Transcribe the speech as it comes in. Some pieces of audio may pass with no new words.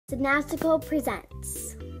Sydnastical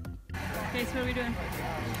presents. Okay, so what are we doing?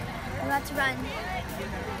 We're about to run.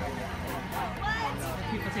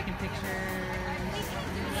 People taking pictures.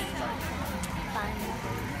 Fun.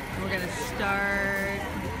 We're gonna start.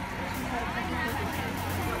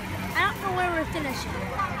 I don't know where we're finishing.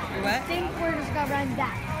 What? I think we're just gonna run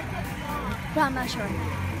back. But I'm not sure.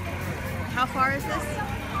 How far is this?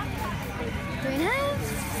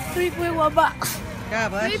 3.1 miles.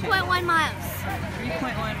 God bless you. 3.1 miles.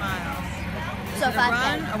 3.1 miles. So Is it a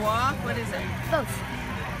run, a walk? What is it? Both.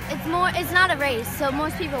 It's not a race, so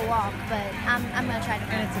most people walk, but I'm gonna try to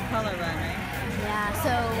run. And it's a color run, right? Yeah,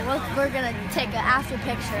 so we're gonna take an after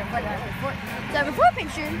picture. But the before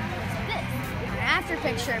picture is this. Our after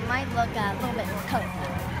picture might look a little bit colorful.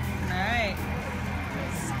 Alright.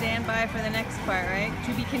 Stand by for the next part, right?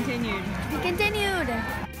 To be continued. We continued.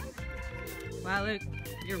 Wow, Luke,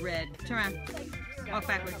 you're red. Turn around. Walk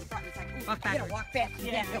backwards. Walk backwards. Walk fast.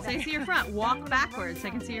 Yeah, so I see your front. Walk backwards so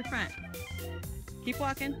I can see your front. Keep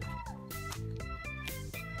walking.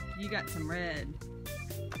 You got some red.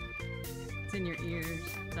 It's in your ears.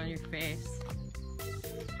 It's on your face.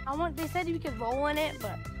 They said you could roll in it,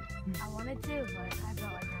 but I wanted to, but I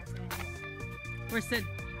felt like I couldn't. Where's Sid?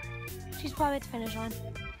 She's probably at the finish line.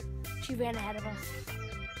 She ran ahead of us.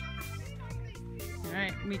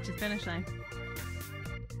 Alright, meet you at the finish line.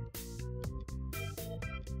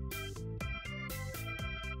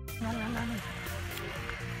 Mom, go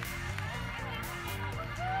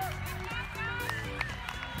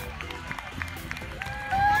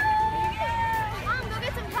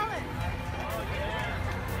get some color.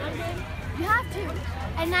 You have to.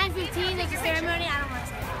 At 9:15, there's a ceremony. I don't want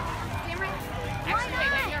to. Why not?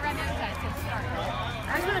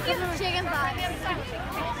 I just want to give them chicken thighs.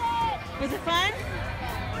 Was it fun?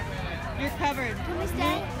 You're covered. Can we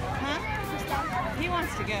stay? Huh? Can we stay? He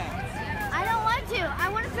wants to go. I don't want to. I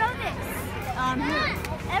want to throw this. Who?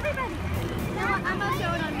 Everybody. No, I'm going to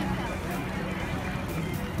throw it on you.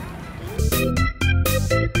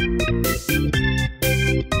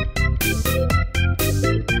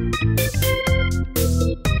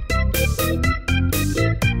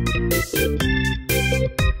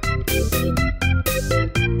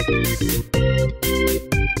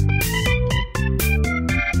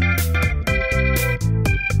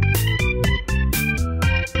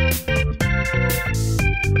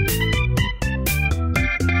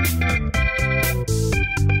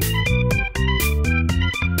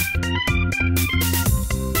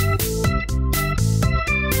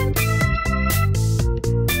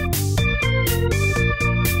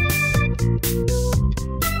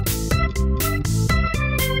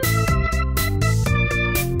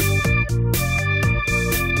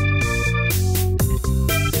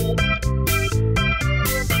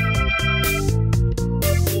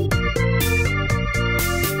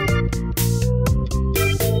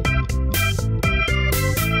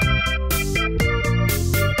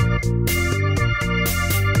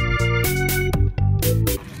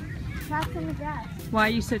 Why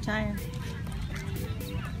are you so tired?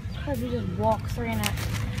 Because we just walked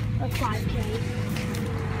 5K.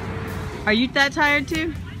 Are you that tired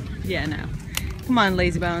too? Yeah, no. Come on,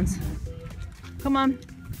 lazy bones. Come on.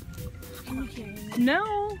 Can you carry me?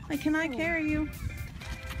 No, I cannot carry you.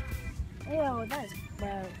 Ew, that is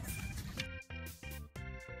gross.